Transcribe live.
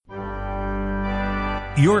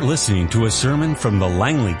You're listening to a sermon from the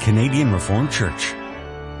Langley Canadian Reformed Church.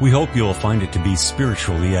 We hope you'll find it to be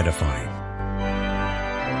spiritually edifying.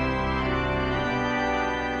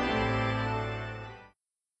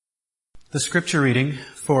 The scripture reading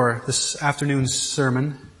for this afternoon's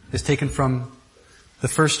sermon is taken from the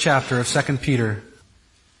first chapter of 2 Peter.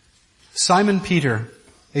 Simon Peter,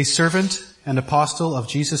 a servant and apostle of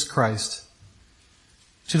Jesus Christ,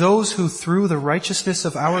 to those who through the righteousness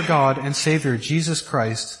of our God and Savior Jesus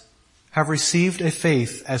Christ have received a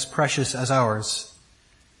faith as precious as ours,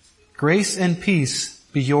 grace and peace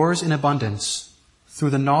be yours in abundance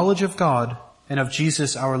through the knowledge of God and of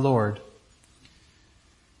Jesus our Lord.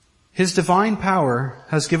 His divine power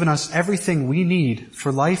has given us everything we need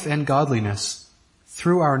for life and godliness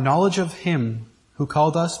through our knowledge of Him who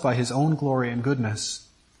called us by His own glory and goodness.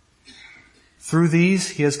 Through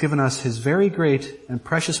these He has given us His very great and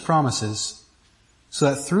precious promises, so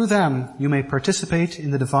that through them you may participate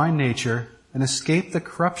in the divine nature and escape the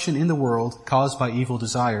corruption in the world caused by evil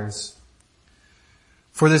desires.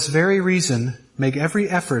 For this very reason, make every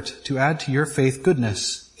effort to add to your faith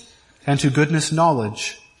goodness, and to goodness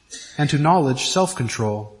knowledge, and to knowledge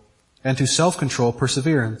self-control, and to self-control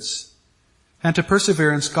perseverance, and to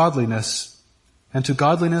perseverance godliness, and to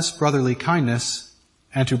godliness brotherly kindness,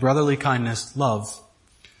 and to brotherly kindness love.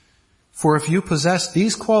 For if you possess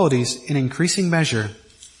these qualities in increasing measure,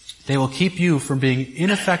 they will keep you from being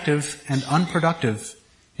ineffective and unproductive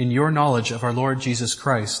in your knowledge of our Lord Jesus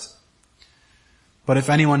Christ. But if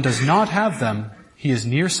anyone does not have them, he is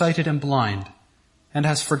nearsighted and blind, and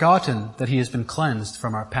has forgotten that he has been cleansed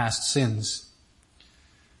from our past sins.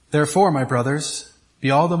 Therefore, my brothers,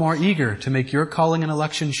 be all the more eager to make your calling and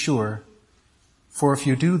election sure. For if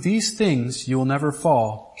you do these things, you will never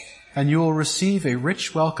fall, and you will receive a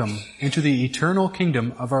rich welcome into the eternal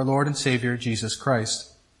kingdom of our Lord and Savior Jesus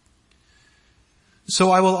Christ.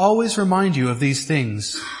 So I will always remind you of these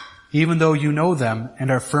things, even though you know them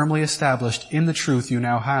and are firmly established in the truth you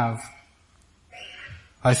now have.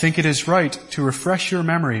 I think it is right to refresh your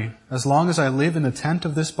memory as long as I live in the tent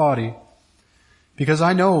of this body, because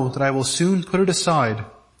I know that I will soon put it aside,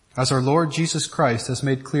 as our Lord Jesus Christ has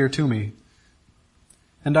made clear to me.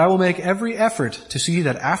 And I will make every effort to see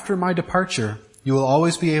that after my departure, you will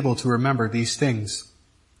always be able to remember these things.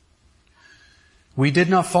 We did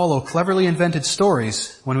not follow cleverly invented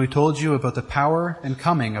stories when we told you about the power and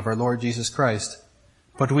coming of our Lord Jesus Christ,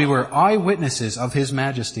 but we were eyewitnesses of His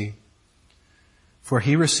majesty. For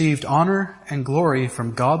He received honor and glory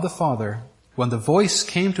from God the Father when the voice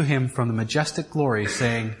came to Him from the majestic glory,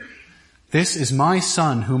 saying, "This is my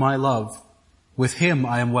Son whom I love. With Him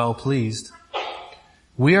I am well pleased."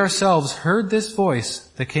 We ourselves heard this voice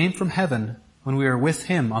that came from heaven when we were with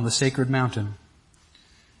Him on the sacred mountain.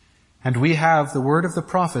 And we have the word of the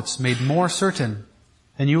prophets made more certain,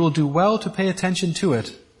 and you will do well to pay attention to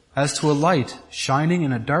it as to a light shining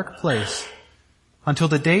in a dark place, until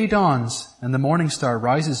the day dawns and the morning star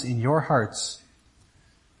rises in your hearts.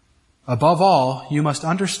 Above all, you must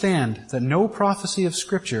understand that no prophecy of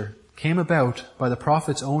Scripture came about by the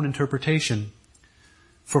prophet's own interpretation.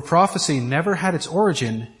 For prophecy never had its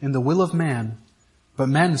origin in the will of man, but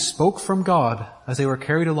men spoke from God as they were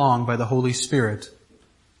carried along by the Holy Spirit.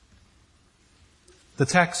 The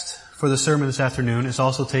text for the sermon this afternoon is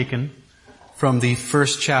also taken from the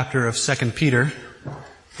first chapter of 2 Peter,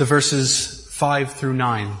 the verses 5 through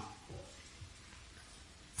 9.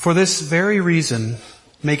 For this very reason,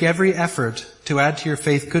 make every effort to add to your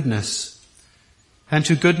faith goodness, and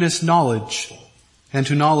to goodness knowledge, and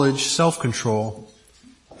to knowledge self-control,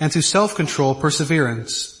 and to self-control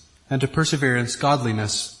perseverance, and to perseverance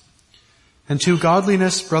godliness, and to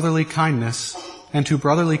godliness brotherly kindness, and to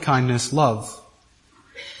brotherly kindness love.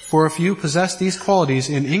 For if you possess these qualities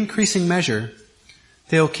in increasing measure,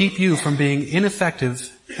 they will keep you from being ineffective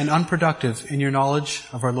and unproductive in your knowledge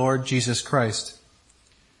of our Lord Jesus Christ.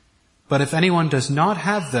 But if anyone does not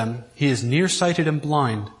have them, he is nearsighted and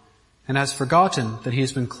blind, and has forgotten that he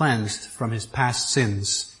has been cleansed from his past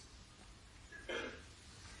sins.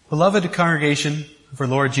 Beloved congregation of our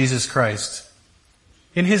Lord Jesus Christ,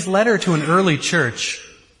 in his letter to an early church,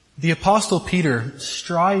 the Apostle Peter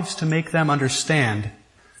strives to make them understand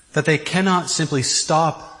that they cannot simply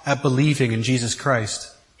stop at believing in Jesus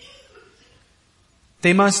Christ.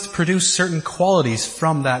 They must produce certain qualities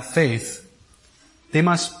from that faith. They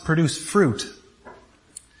must produce fruit.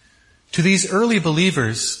 To these early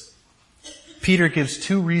believers, Peter gives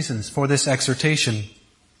two reasons for this exhortation.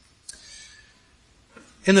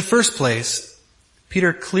 In the first place,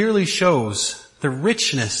 Peter clearly shows the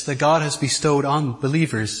richness that God has bestowed on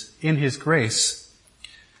believers in His grace.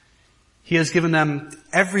 He has given them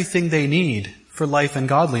everything they need for life and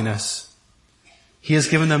godliness. He has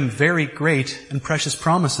given them very great and precious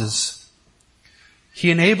promises. He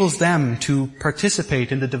enables them to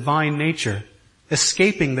participate in the divine nature,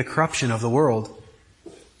 escaping the corruption of the world.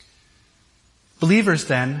 Believers,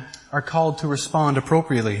 then, are called to respond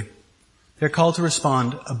appropriately. They're called to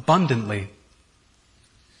respond abundantly.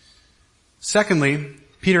 Secondly,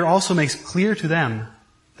 Peter also makes clear to them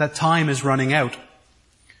that time is running out.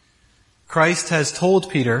 Christ has told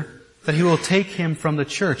Peter that he will take him from the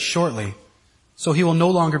church shortly, so he will no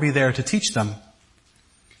longer be there to teach them.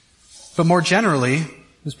 But more generally,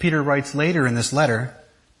 as Peter writes later in this letter,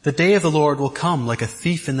 the day of the Lord will come like a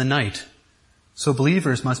thief in the night, so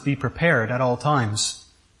believers must be prepared at all times.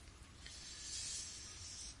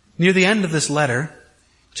 Near the end of this letter,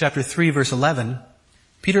 chapter 3, verse 11,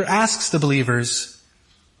 Peter asks the believers,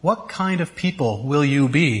 "What kind of people will you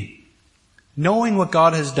be? Knowing what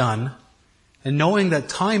God has done, and knowing that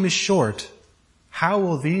time is short, how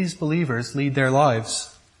will these believers lead their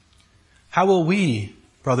lives? How will we,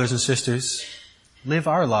 brothers and sisters, live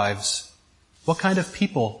our lives? What kind of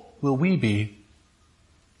people will we be?"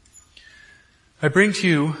 I bring to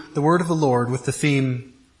you the word of the Lord with the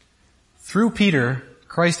theme, "Through Peter,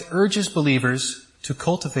 Christ urges believers to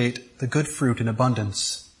cultivate the good fruit in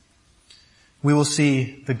abundance." We will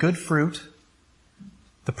see the good fruit,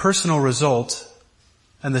 the personal result,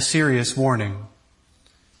 and the serious warning.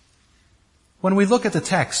 When we look at the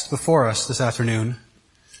text before us this afternoon,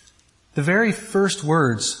 the very first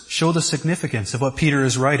words show the significance of what Peter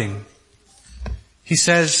is writing. He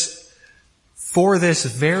says, "For this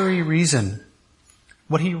very reason."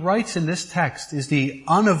 What he writes in this text is the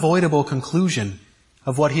unavoidable conclusion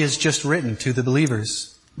of what he has just written to the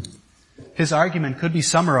believers. His argument could be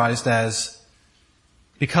summarized as,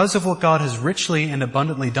 because of what God has richly and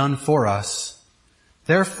abundantly done for us,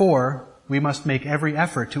 therefore we must make every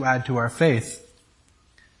effort to add to our faith.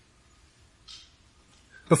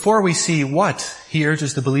 Before we see what he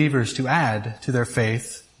urges the believers to add to their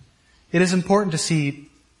faith, it is important to see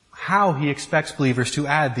how he expects believers to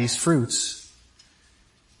add these fruits.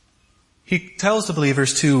 He tells the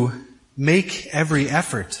believers to make every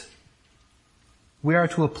effort. We are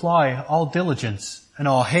to apply all diligence and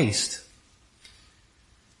all haste.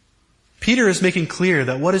 Peter is making clear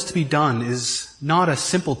that what is to be done is not a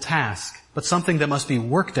simple task, but something that must be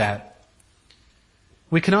worked at.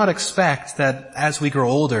 We cannot expect that as we grow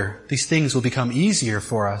older, these things will become easier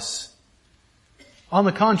for us. On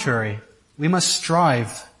the contrary, we must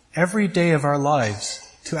strive every day of our lives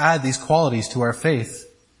to add these qualities to our faith,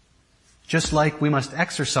 just like we must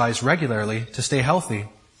exercise regularly to stay healthy.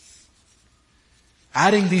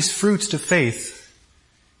 Adding these fruits to faith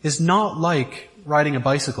is not like riding a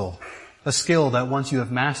bicycle, a skill that once you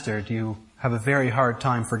have mastered, you have a very hard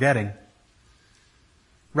time forgetting.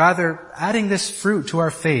 Rather, adding this fruit to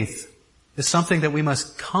our faith is something that we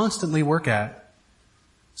must constantly work at,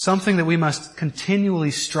 something that we must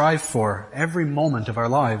continually strive for every moment of our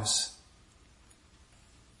lives.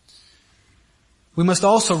 We must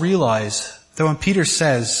also realize that when Peter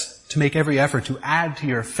says to make every effort to add to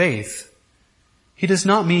your faith, he does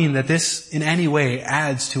not mean that this in any way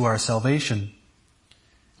adds to our salvation.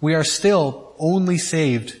 We are still only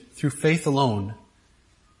saved through faith alone,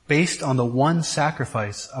 based on the one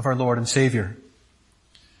sacrifice of our Lord and Savior.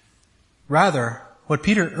 Rather, what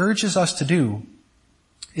Peter urges us to do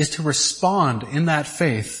is to respond in that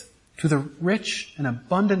faith to the rich and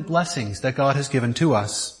abundant blessings that God has given to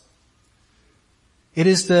us. It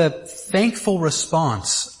is the thankful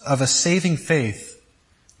response of a saving faith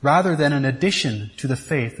rather than an addition to the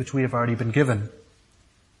faith which we have already been given.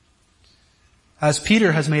 As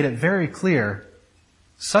Peter has made it very clear,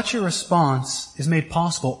 such a response is made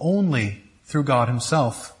possible only through God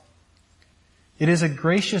himself. It is a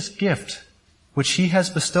gracious gift which he has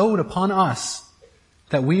bestowed upon us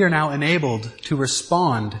that we are now enabled to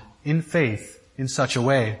respond in faith in such a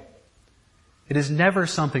way. It is never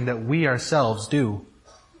something that we ourselves do.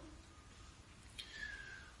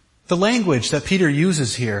 The language that Peter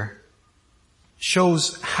uses here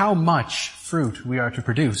shows how much fruit we are to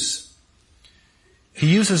produce. He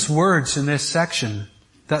uses words in this section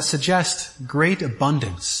that suggest great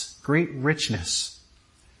abundance, great richness.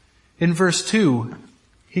 In verse 2,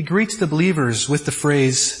 he greets the believers with the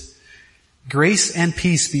phrase, "Grace and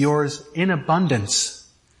peace be yours in abundance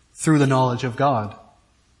through the knowledge of God."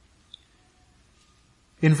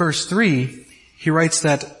 In verse 3, he writes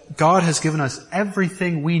that God has given us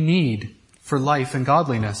everything we need for life and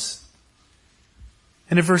godliness.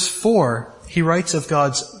 And in verse 4, he writes of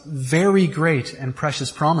God's very great and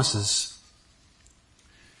precious promises.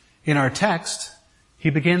 In our text, he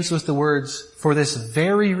begins with the words, "For this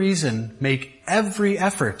very reason, make every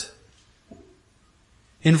effort."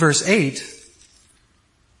 In verse 8,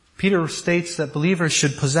 Peter states that believers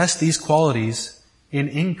should possess these qualities in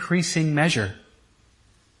increasing measure.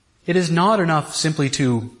 It is not enough simply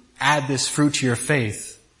to add this fruit to your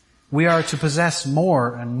faith. We are to possess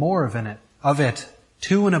more and more of it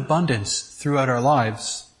to an abundance throughout our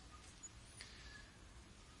lives.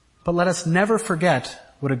 But let us never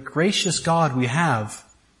forget what a gracious God we have,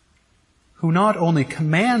 who not only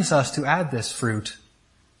commands us to add this fruit,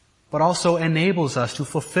 but also enables us to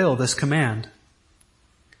fulfill this command.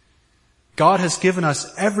 God has given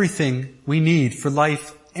us everything we need for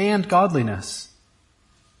life and godliness.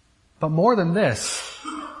 But more than this,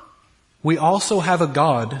 we also have a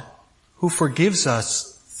God who forgives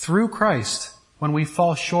us through Christ when we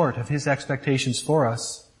fall short of His expectations for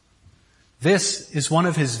us. This is one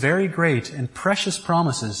of His very great and precious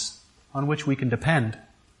promises on which we can depend.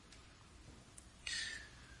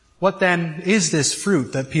 What then is this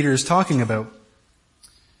fruit that Peter is talking about?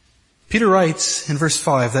 Peter writes in verse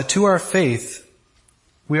 5 that to our faith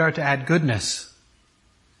we are to add goodness.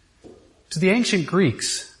 To the ancient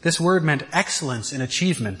Greeks, this word meant excellence in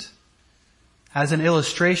achievement. As an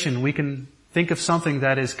illustration, we can think of something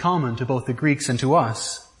that is common to both the Greeks and to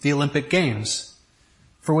us, the Olympic Games,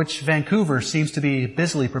 for which Vancouver seems to be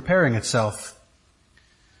busily preparing itself.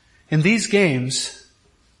 In these games,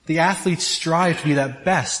 the athletes strive to be the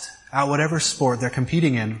best at whatever sport they're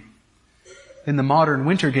competing in. In the modern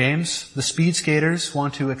Winter Games, the speed skaters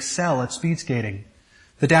want to excel at speed skating,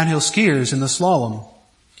 the downhill skiers in the slalom.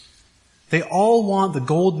 They all want the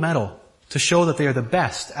gold medal to show that they are the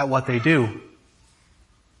best at what they do.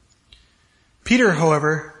 Peter,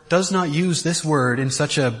 however, does not use this word in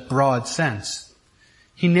such a broad sense.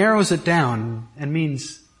 He narrows it down and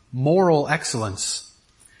means moral excellence.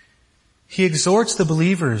 He exhorts the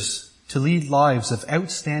believers to lead lives of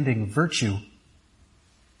outstanding virtue.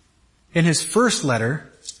 In his first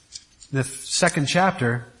letter, the second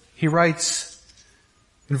chapter, he writes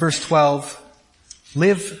in verse 12,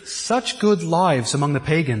 "Live such good lives among the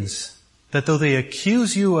pagans, that though they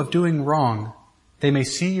accuse you of doing wrong, they may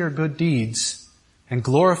see your good deeds and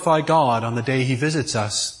glorify God on the day He visits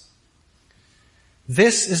us."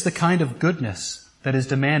 This is the kind of goodness that is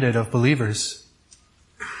demanded of believers.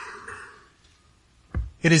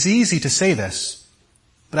 It is easy to say this,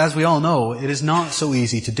 but as we all know, it is not so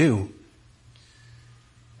easy to do.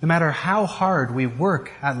 No matter how hard we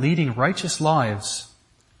work at leading righteous lives,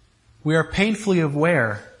 we are painfully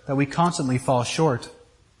aware that we constantly fall short.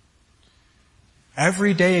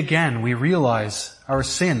 Every day again we realize our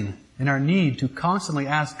sin and our need to constantly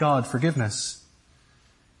ask God forgiveness.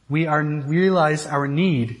 We realize our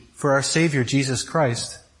need for our Savior Jesus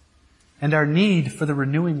Christ and our need for the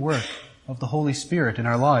renewing work of the Holy Spirit in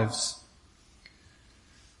our lives.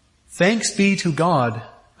 Thanks be to God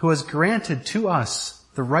who has granted to us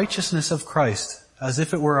the righteousness of Christ as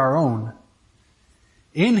if it were our own.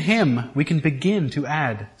 In Him we can begin to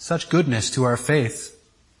add such goodness to our faith.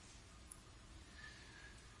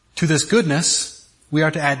 To this goodness, we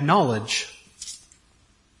are to add knowledge.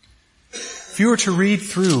 If you were to read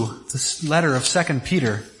through this letter of 2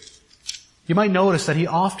 Peter, you might notice that he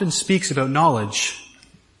often speaks about knowledge.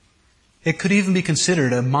 It could even be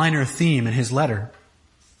considered a minor theme in his letter.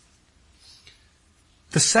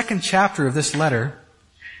 The second chapter of this letter,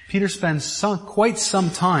 Peter spends quite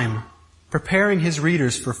some time preparing his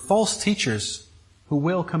readers for false teachers who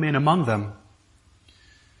will come in among them.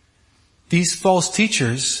 These false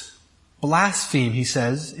teachers blaspheme, he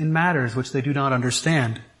says, in matters which they do not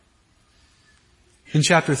understand. In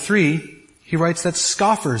chapter 3, he writes that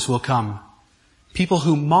scoffers will come, people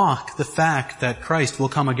who mock the fact that Christ will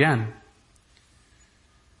come again.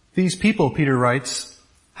 These people, Peter writes,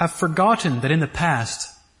 have forgotten that in the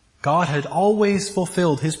past, God had always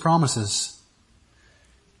fulfilled His promises,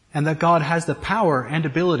 and that God has the power and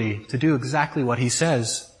ability to do exactly what He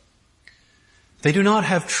says. They do not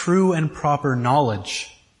have true and proper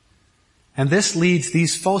knowledge, and this leads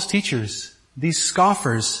these false teachers, these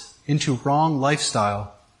scoffers, into wrong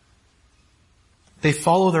lifestyle. They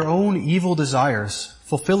follow their own evil desires,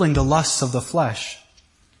 fulfilling the lusts of the flesh.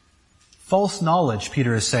 False knowledge,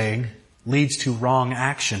 Peter is saying, leads to wrong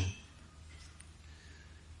action.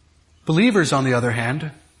 Believers, on the other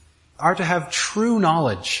hand, are to have true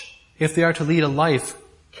knowledge if they are to lead a life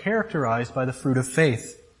characterized by the fruit of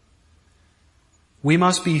faith. We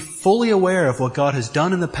must be fully aware of what God has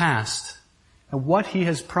done in the past and what He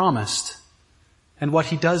has promised and what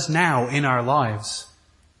He does now in our lives.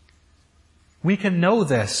 We can know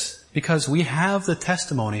this because we have the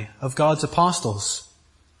testimony of God's apostles.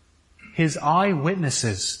 his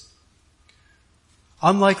eyewitnesses.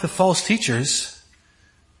 Unlike the false teachers,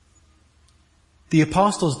 the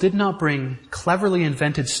apostles did not bring cleverly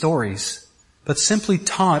invented stories, but simply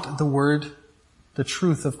taught the word, the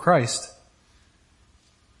truth of Christ.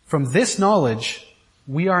 From this knowledge,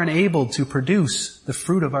 we are enabled to produce the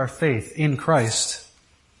fruit of our faith in Christ.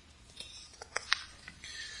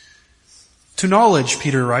 To knowledge,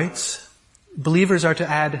 Peter writes, believers are to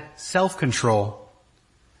add self-control.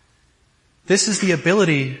 This is the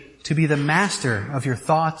ability to be the master of your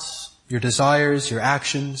thoughts, your desires, your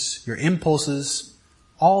actions, your impulses,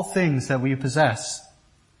 all things that we possess.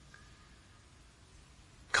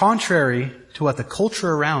 Contrary to what the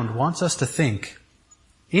culture around wants us to think,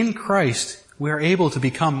 in Christ we are able to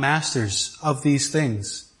become masters of these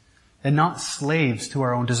things and not slaves to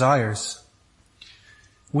our own desires.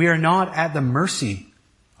 We are not at the mercy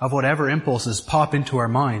of whatever impulses pop into our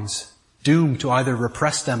minds, doomed to either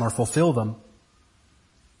repress them or fulfill them.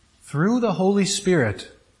 Through the Holy Spirit,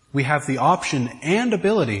 we have the option and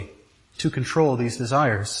ability to control these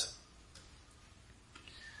desires.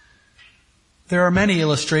 There are many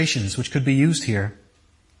illustrations which could be used here.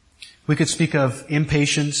 We could speak of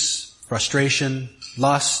impatience, frustration,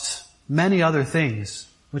 lust, many other things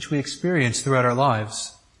which we experience throughout our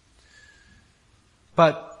lives.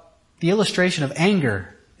 But the illustration of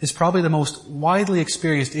anger is probably the most widely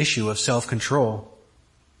experienced issue of self-control.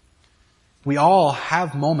 We all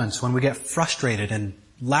have moments when we get frustrated and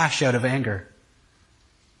lash out of anger.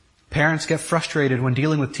 Parents get frustrated when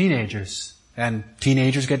dealing with teenagers, and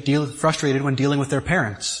teenagers get frustrated when dealing with their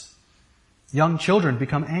parents. Young children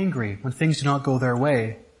become angry when things do not go their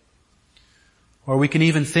way. Or we can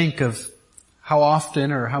even think of how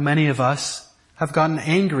often or how many of us have gotten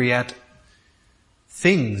angry at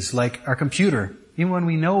things like our computer, even when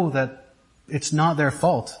we know that it's not their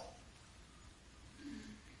fault.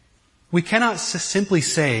 We cannot simply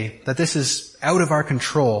say that this is out of our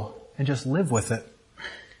control and just live with it.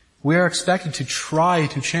 We are expected to try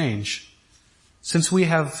to change, since we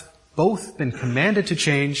have both been commanded to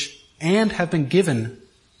change and have been given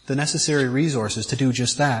the necessary resources to do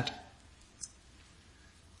just that.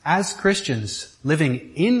 As Christians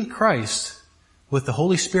living in Christ with the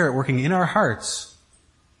Holy Spirit working in our hearts,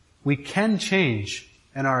 we can change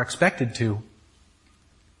and are expected to.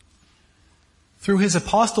 Through his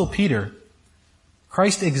apostle Peter,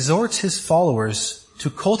 Christ exhorts his followers to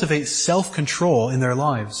cultivate self-control in their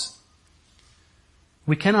lives.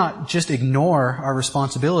 We cannot just ignore our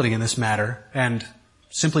responsibility in this matter and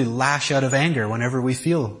simply lash out of anger whenever we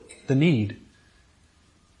feel the need.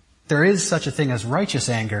 There is such a thing as righteous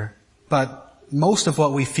anger, but most of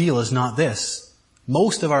what we feel is not this.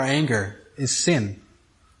 Most of our anger is sin.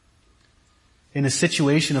 In a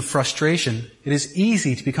situation of frustration, it is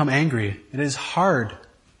easy to become angry. It is hard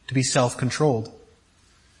to be self-controlled.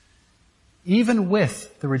 Even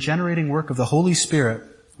with the regenerating work of the Holy Spirit,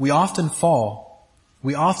 we often fall.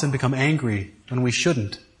 We often become angry when we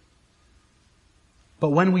shouldn't.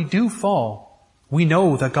 But when we do fall, we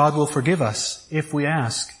know that God will forgive us if we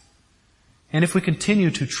ask. And if we continue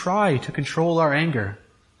to try to control our anger,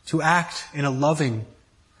 to act in a loving,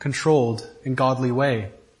 controlled, and godly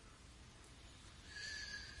way.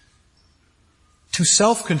 To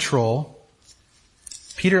self-control,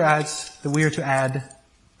 Peter adds that we are to add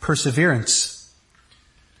perseverance.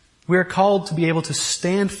 We are called to be able to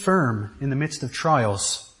stand firm in the midst of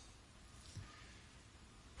trials.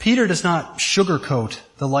 Peter does not sugarcoat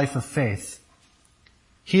the life of faith.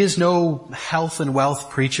 He is no health and wealth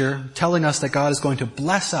preacher telling us that God is going to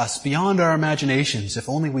bless us beyond our imaginations if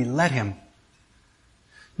only we let him.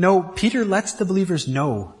 No, Peter lets the believers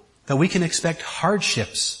know that we can expect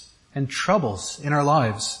hardships and troubles in our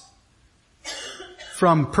lives.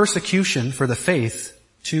 From persecution for the faith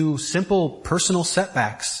to simple personal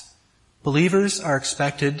setbacks, believers are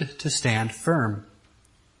expected to stand firm.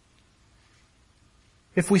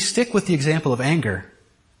 If we stick with the example of anger,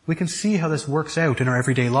 we can see how this works out in our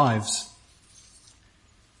everyday lives.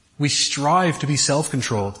 We strive to be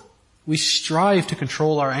self-controlled. We strive to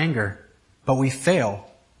control our anger, but we fail.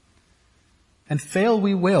 And fail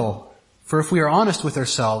we will. For if we are honest with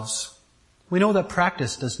ourselves, we know that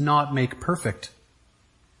practice does not make perfect.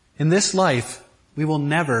 In this life, we will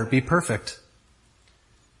never be perfect.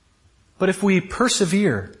 But if we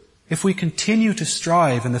persevere, if we continue to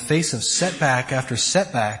strive in the face of setback after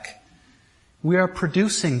setback, we are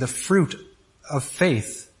producing the fruit of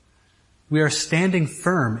faith. We are standing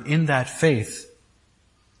firm in that faith.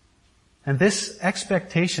 And this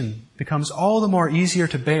expectation becomes all the more easier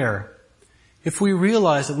to bear if we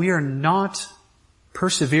realize that we are not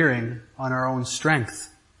persevering on our own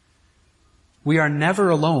strength. We are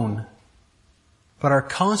never alone but are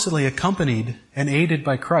constantly accompanied and aided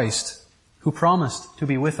by Christ, who promised to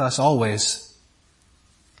be with us always.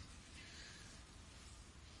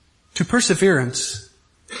 To perseverance,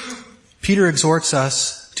 Peter exhorts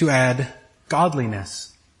us to add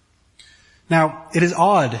godliness. Now, it is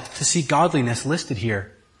odd to see godliness listed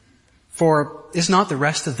here, for is not the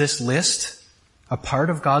rest of this list a part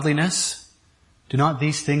of godliness? Do not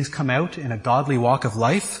these things come out in a godly walk of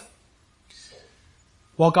life?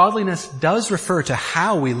 While godliness does refer to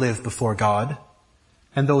how we live before God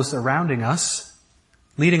and those surrounding us,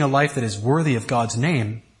 leading a life that is worthy of God's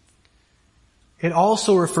name, it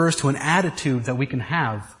also refers to an attitude that we can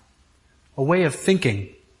have, a way of thinking.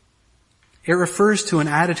 It refers to an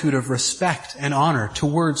attitude of respect and honor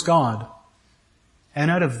towards God.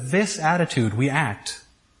 And out of this attitude we act.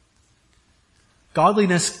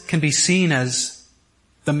 Godliness can be seen as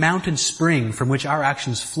the mountain spring from which our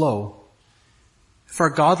actions flow. If our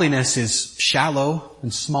godliness is shallow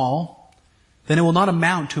and small, then it will not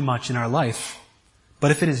amount to much in our life.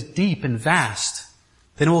 But if it is deep and vast,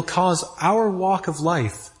 then it will cause our walk of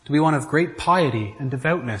life to be one of great piety and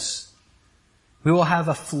devoutness. We will have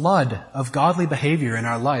a flood of godly behavior in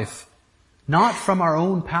our life, not from our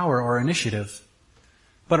own power or initiative,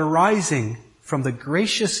 but arising from the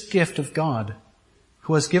gracious gift of God,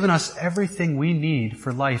 who has given us everything we need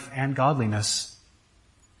for life and godliness.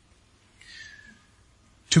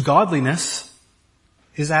 To godliness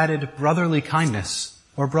is added brotherly kindness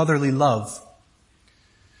or brotherly love.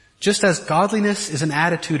 Just as godliness is an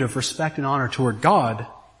attitude of respect and honor toward God,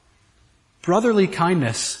 brotherly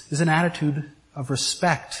kindness is an attitude of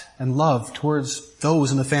respect and love towards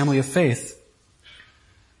those in the family of faith.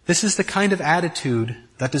 This is the kind of attitude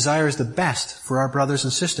that desires the best for our brothers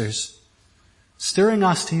and sisters, stirring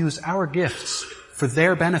us to use our gifts for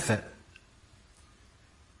their benefit.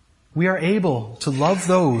 We are able to love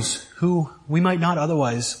those who we might not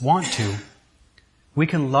otherwise want to. We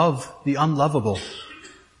can love the unlovable.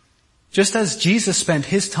 Just as Jesus spent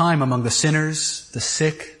his time among the sinners, the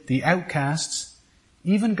sick, the outcasts,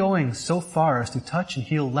 even going so far as to touch and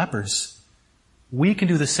heal lepers, we can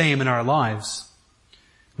do the same in our lives.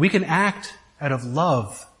 We can act out of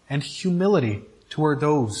love and humility toward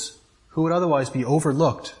those who would otherwise be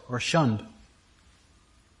overlooked or shunned.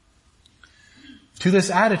 To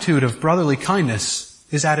this attitude of brotherly kindness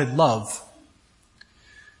is added love.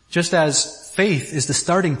 Just as faith is the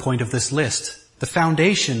starting point of this list, the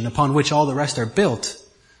foundation upon which all the rest are built,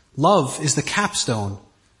 love is the capstone,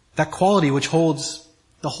 that quality which holds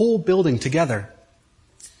the whole building together.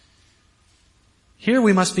 Here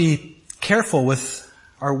we must be careful with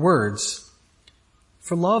our words,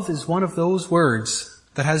 for love is one of those words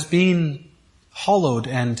that has been hollowed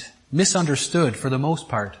and misunderstood for the most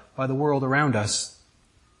part by the world around us.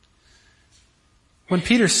 When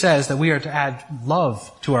Peter says that we are to add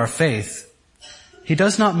love to our faith, he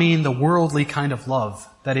does not mean the worldly kind of love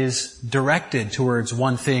that is directed towards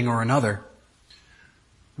one thing or another.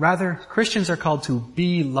 Rather, Christians are called to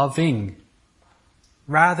be loving,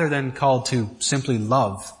 rather than called to simply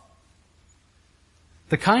love.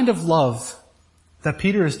 The kind of love that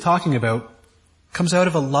Peter is talking about comes out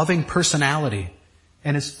of a loving personality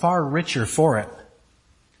and is far richer for it.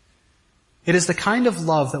 It is the kind of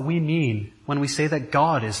love that we mean when we say that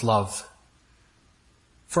God is love.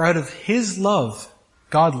 For out of his love,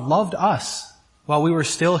 God loved us while we were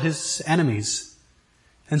still his enemies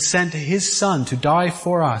and sent his Son to die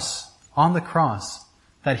for us on the cross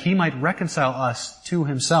that he might reconcile us to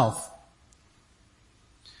himself.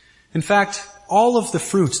 In fact, all of the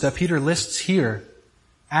fruits that Peter lists here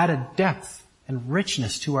add a depth and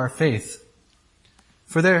richness to our faith.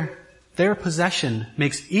 For their possession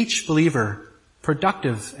makes each believer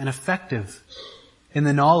productive and effective in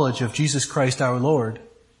the knowledge of Jesus Christ our Lord.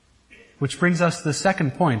 Which brings us to the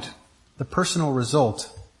second point, the personal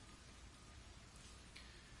result.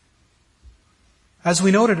 As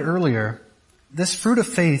we noted earlier, this fruit of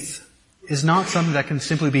faith is not something that can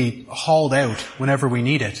simply be hauled out whenever we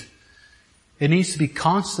need it. It needs to be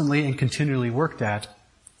constantly and continually worked at.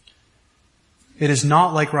 It is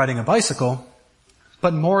not like riding a bicycle,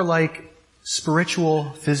 but more like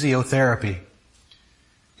spiritual physiotherapy.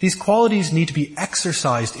 These qualities need to be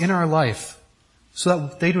exercised in our life so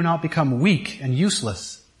that they do not become weak and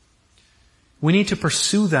useless. We need to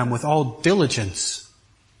pursue them with all diligence.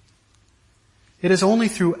 It is only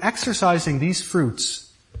through exercising these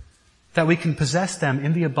fruits that we can possess them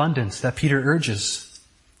in the abundance that Peter urges.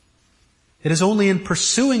 It is only in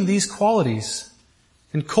pursuing these qualities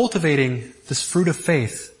and cultivating this fruit of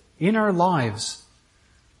faith in our lives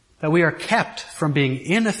that we are kept from being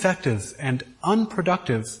ineffective and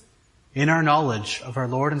unproductive in our knowledge of our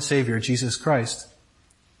Lord and Savior, Jesus Christ.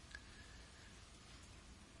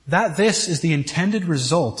 That this is the intended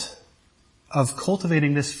result of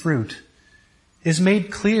cultivating this fruit is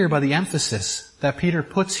made clear by the emphasis that Peter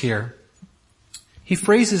puts here. He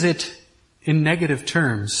phrases it in negative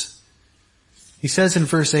terms. He says in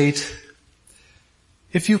verse 8,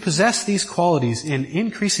 "If you possess these qualities in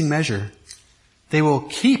increasing measure, they will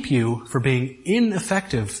keep you from being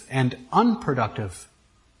ineffective and unproductive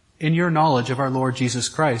in your knowledge of our Lord Jesus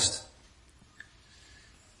Christ."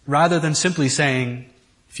 Rather than simply saying,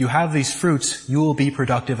 if you have these fruits, you will be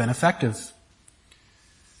productive and effective.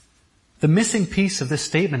 The missing piece of this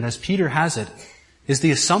statement, as Peter has it, is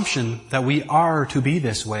the assumption that we are to be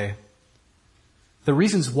this way. The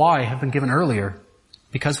reasons why have been given earlier,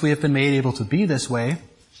 because we have been made able to be this way,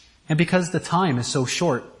 and because the time is so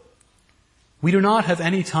short. We do not have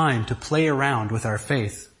any time to play around with our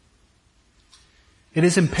faith. It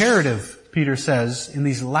is imperative, Peter says, in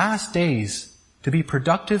these last days to be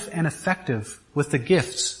productive and effective with the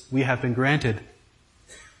gifts we have been granted.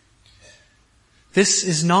 This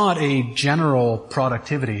is not a general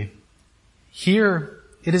productivity. Here,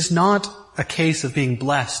 it is not a case of being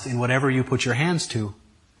blessed in whatever you put your hands to.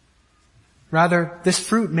 Rather, this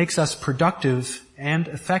fruit makes us productive and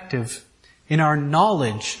effective in our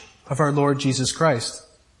knowledge of our Lord Jesus Christ.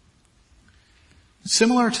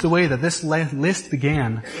 Similar to the way that this list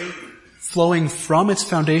began, flowing from its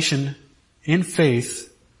foundation in faith,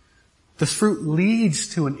 the fruit leads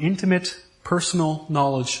to an intimate, personal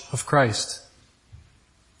knowledge of Christ.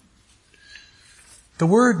 The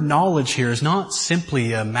word knowledge here is not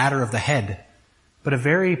simply a matter of the head, but a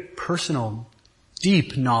very personal,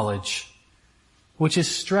 deep knowledge, which is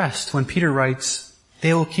stressed when Peter writes,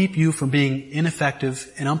 "They will keep you from being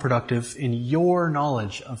ineffective and unproductive in your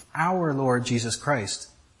knowledge of our Lord Jesus Christ."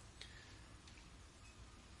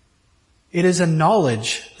 It is a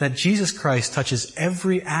knowledge that Jesus Christ touches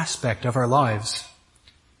every aspect of our lives,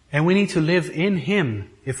 and we need to live in Him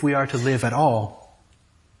if we are to live at all.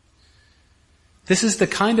 This is the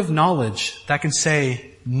kind of knowledge that can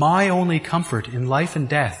say, my only comfort in life and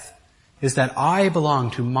death is that I belong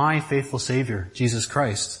to my faithful Savior, Jesus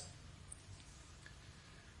Christ.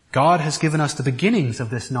 God has given us the beginnings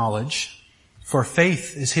of this knowledge, for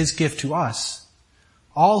faith is His gift to us.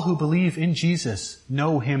 All who believe in Jesus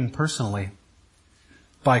know Him personally.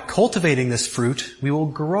 By cultivating this fruit, we will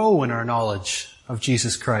grow in our knowledge of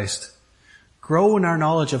Jesus Christ, grow in our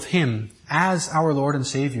knowledge of Him as our Lord and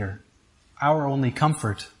Savior, our only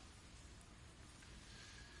comfort.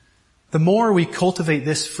 The more we cultivate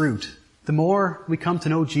this fruit, the more we come to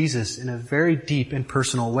know Jesus in a very deep and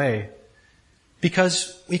personal way,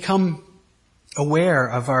 because we come aware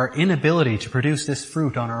of our inability to produce this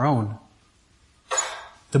fruit on our own.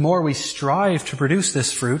 The more we strive to produce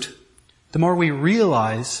this fruit, the more we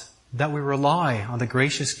realize that we rely on the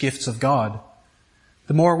gracious gifts of God.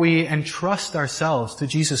 The more we entrust ourselves to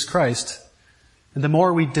Jesus Christ, and the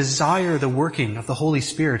more we desire the working of the Holy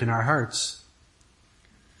Spirit in our hearts.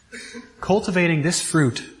 Cultivating this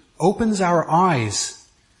fruit opens our eyes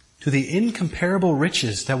to the incomparable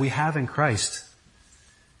riches that we have in Christ.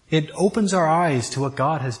 It opens our eyes to what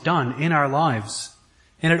God has done in our lives,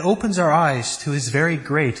 and it opens our eyes to His very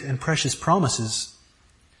great and precious promises.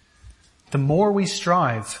 The more we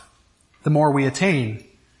strive, the more we attain,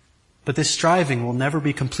 but this striving will never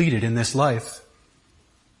be completed in this life.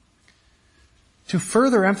 To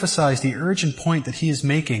further emphasize the urgent point that he is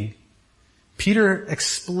making, Peter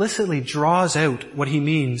explicitly draws out what he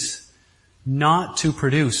means not to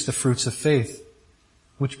produce the fruits of faith,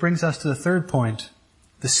 which brings us to the third point,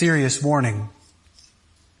 the serious warning.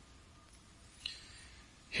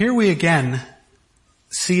 Here we again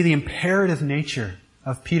see the imperative nature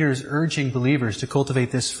of Peter's urging believers to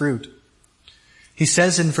cultivate this fruit. He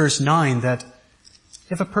says in verse 9 that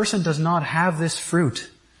if a person does not have this fruit,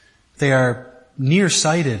 they are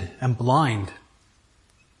nearsighted and blind.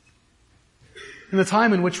 In the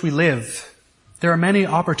time in which we live, there are many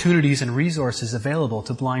opportunities and resources available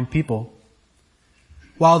to blind people.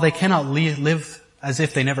 While they cannot live as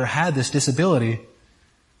if they never had this disability,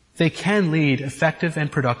 they can lead effective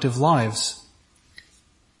and productive lives.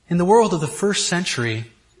 In the world of the first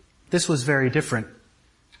century, this was very different.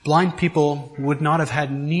 Blind people would not have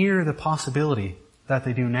had near the possibility that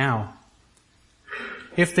they do now.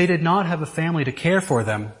 If they did not have a family to care for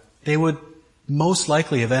them, they would most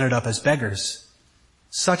likely have ended up as beggars,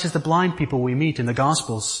 such as the blind people we meet in the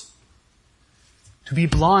Gospels. To be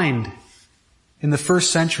blind in the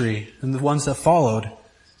first century and the ones that followed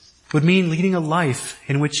would mean leading a life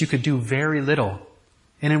in which you could do very little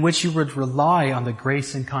and in which you would rely on the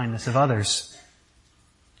grace and kindness of others.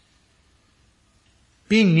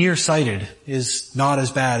 Being nearsighted is not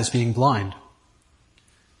as bad as being blind.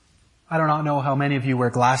 I do not know how many of you wear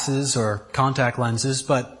glasses or contact lenses,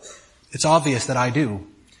 but it's obvious that I do.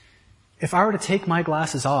 If I were to take my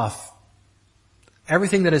glasses off,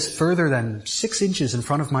 everything that is further than 6 inches in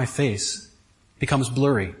front of my face becomes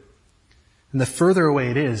blurry. And the further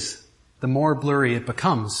away it is, the more blurry it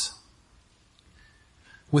becomes.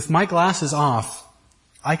 With my glasses off,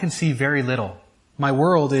 I can see very little. My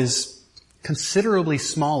world is considerably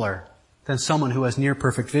smaller than someone who has near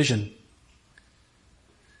perfect vision.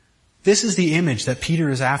 This is the image that Peter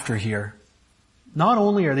is after here. Not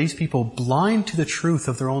only are these people blind to the truth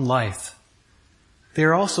of their own life, they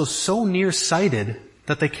are also so nearsighted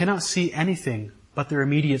that they cannot see anything but their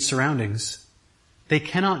immediate surroundings. They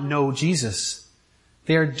cannot know Jesus.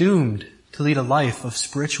 They are doomed to lead a life of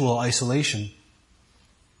spiritual isolation.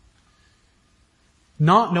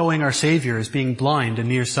 Not knowing our Savior is being blind and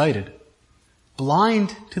nearsighted.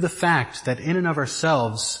 Blind to the fact that in and of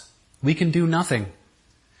ourselves we can do nothing.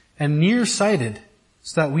 And nearsighted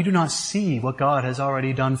so that we do not see what God has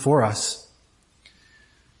already done for us.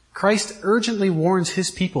 Christ urgently warns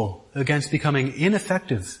his people against becoming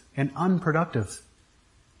ineffective and unproductive.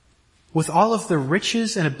 With all of the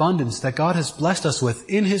riches and abundance that God has blessed us with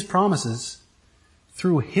in his promises,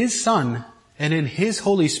 through his Son and in his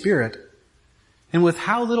Holy Spirit, and with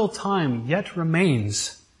how little time yet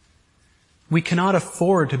remains, we cannot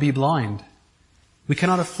afford to be blind. We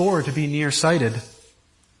cannot afford to be nearsighted.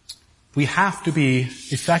 We have to be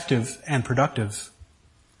effective and productive.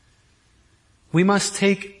 We must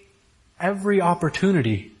take every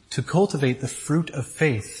opportunity to cultivate the fruit of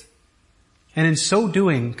faith, and in so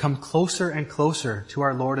doing, come closer and closer to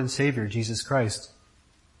our Lord and Savior, Jesus Christ.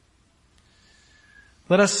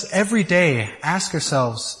 Let us every day ask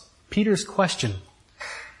ourselves Peter's question.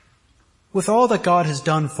 With all that God has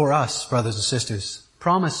done for us, brothers and sisters,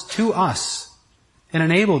 promised to us, and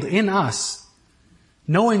enabled in us,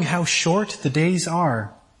 knowing how short the days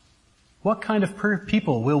are, what kind of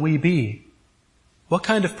people will we be? What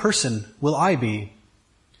kind of person will I be?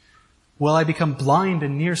 Will I become blind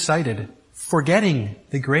and nearsighted, forgetting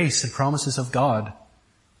the grace and promises of God?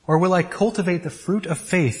 Or will I cultivate the fruit of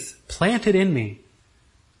faith planted in me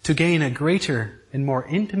to gain a greater and more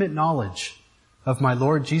intimate knowledge of my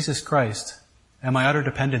Lord Jesus Christ and my utter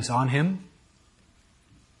dependence on him?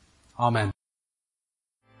 Amen.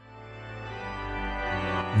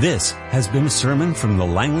 This has been a sermon from the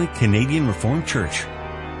Langley Canadian Reformed Church.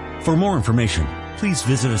 For more information, please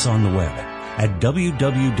visit us on the web at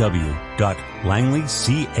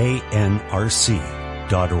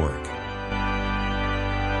www.langleycanrc.org.